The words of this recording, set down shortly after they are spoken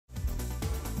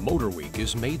MotorWeek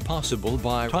is made possible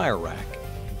by Tire Rack.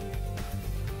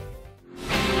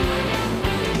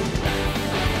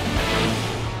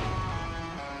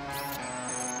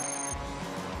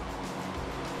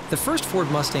 The first Ford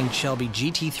Mustang Shelby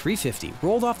GT350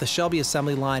 rolled off the Shelby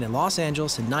assembly line in Los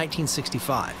Angeles in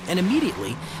 1965, and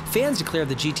immediately, fans declared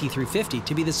the GT350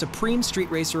 to be the supreme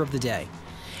street racer of the day.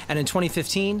 And in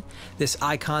 2015, this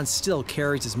icon still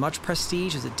carries as much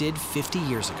prestige as it did 50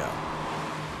 years ago.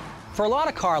 For a lot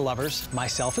of car lovers,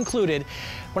 myself included,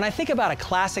 when I think about a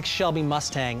classic Shelby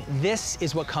Mustang, this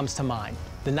is what comes to mind: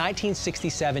 the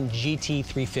 1967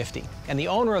 GT350. And the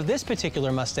owner of this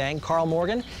particular Mustang, Carl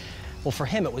Morgan, well, for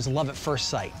him, it was love at first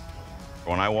sight.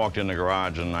 When I walked in the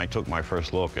garage and I took my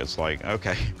first look, it's like,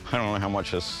 okay, I don't know how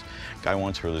much this guy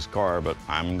wants for this car, but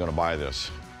I'm gonna buy this.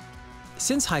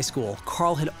 Since high school,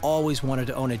 Carl had always wanted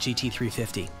to own a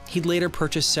GT350. He'd later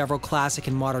purchased several classic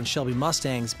and modern Shelby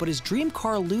Mustangs, but his dream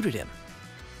car eluded him.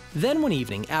 Then one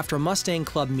evening, after a Mustang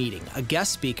Club meeting, a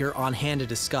guest speaker on hand to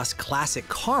discuss classic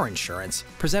car insurance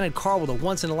presented Carl with a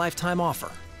once-in-a-lifetime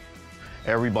offer.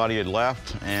 Everybody had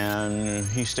left, and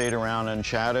he stayed around and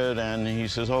chatted, and he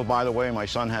says, oh, by the way, my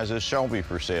son has his Shelby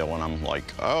for sale. And I'm like,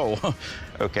 oh,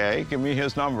 okay, give me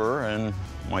his number. And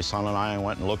my son and I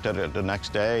went and looked at it the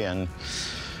next day, and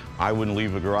I wouldn't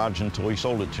leave the garage until he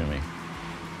sold it to me.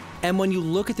 And when you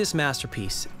look at this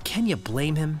masterpiece, can you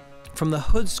blame him? From the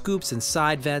hood scoops and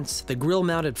side vents, the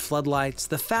grille-mounted floodlights,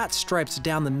 the fat stripes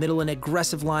down the middle and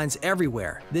aggressive lines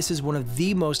everywhere, this is one of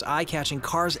the most eye-catching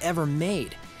cars ever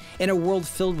made. In a world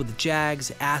filled with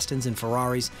Jags, Astons, and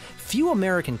Ferraris, few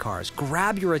American cars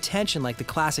grab your attention like the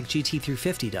classic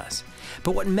GT350 does.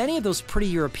 But what many of those pretty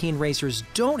European racers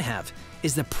don't have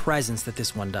is the presence that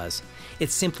this one does. It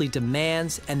simply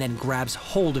demands and then grabs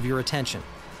hold of your attention.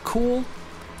 Cool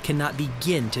cannot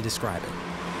begin to describe it.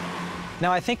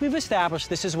 Now, I think we've established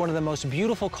this is one of the most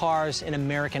beautiful cars in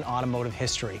American automotive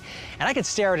history. And I could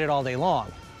stare at it all day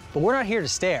long, but we're not here to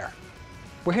stare.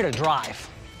 We're here to drive.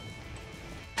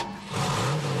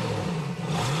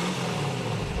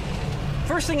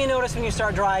 First thing you notice when you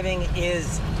start driving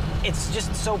is it's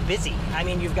just so busy. I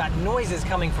mean, you've got noises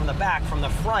coming from the back, from the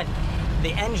front,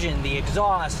 the engine, the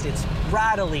exhaust, it's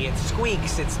rattly, it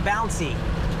squeaks, it's bouncy.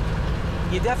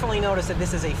 You definitely notice that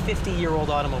this is a 50-year-old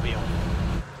automobile.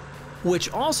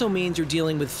 Which also means you're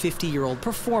dealing with 50-year-old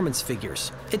performance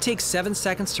figures. It takes 7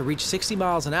 seconds to reach 60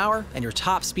 miles an hour, and your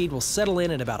top speed will settle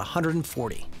in at about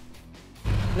 140.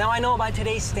 Now, I know by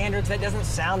today's standards that doesn't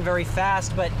sound very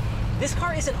fast, but this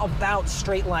car isn't about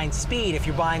straight line speed if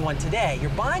you're buying one today. You're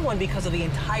buying one because of the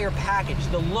entire package,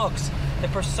 the looks, the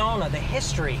persona, the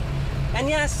history. And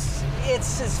yes,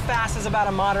 it's as fast as about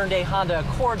a modern day Honda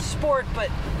Accord Sport, but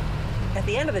at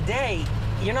the end of the day,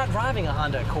 you're not driving a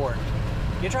Honda Accord.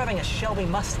 You're driving a Shelby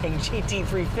Mustang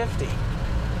GT350.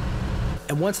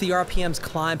 And once the RPMs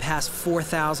climb past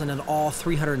 4,000 and all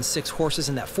 306 horses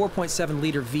in that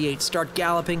 4.7-liter V8 start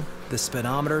galloping, the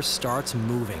speedometer starts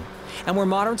moving. And where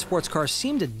modern sports cars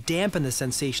seem to dampen the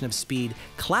sensation of speed,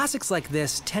 classics like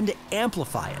this tend to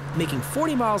amplify it, making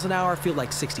 40 miles an hour feel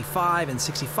like 65 and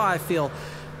 65 feel,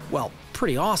 well,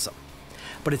 pretty awesome.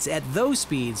 But it's at those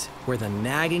speeds where the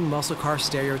nagging muscle car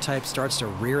stereotype starts to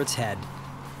rear its head: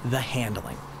 the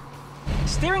handling.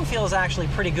 Steering feels actually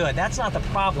pretty good. That's not the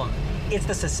problem. It's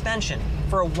the suspension.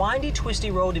 For a windy,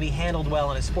 twisty road to be handled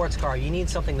well in a sports car, you need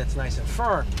something that's nice and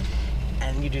firm.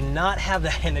 And you do not have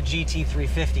that in a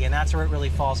GT350, and that's where it really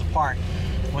falls apart.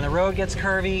 When the road gets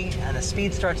curvy and the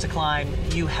speed starts to climb,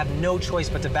 you have no choice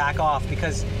but to back off,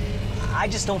 because I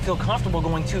just don't feel comfortable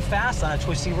going too fast on a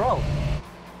twisty road.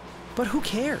 But who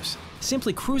cares?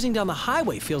 Simply cruising down the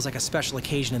highway feels like a special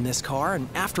occasion in this car, and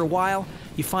after a while,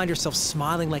 you find yourself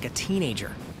smiling like a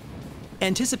teenager.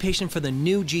 Anticipation for the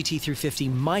new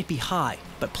GT350 might be high,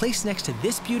 but placed next to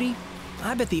this beauty,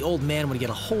 I bet the old man would get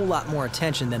a whole lot more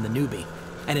attention than the newbie.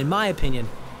 And in my opinion,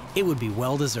 it would be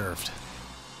well deserved.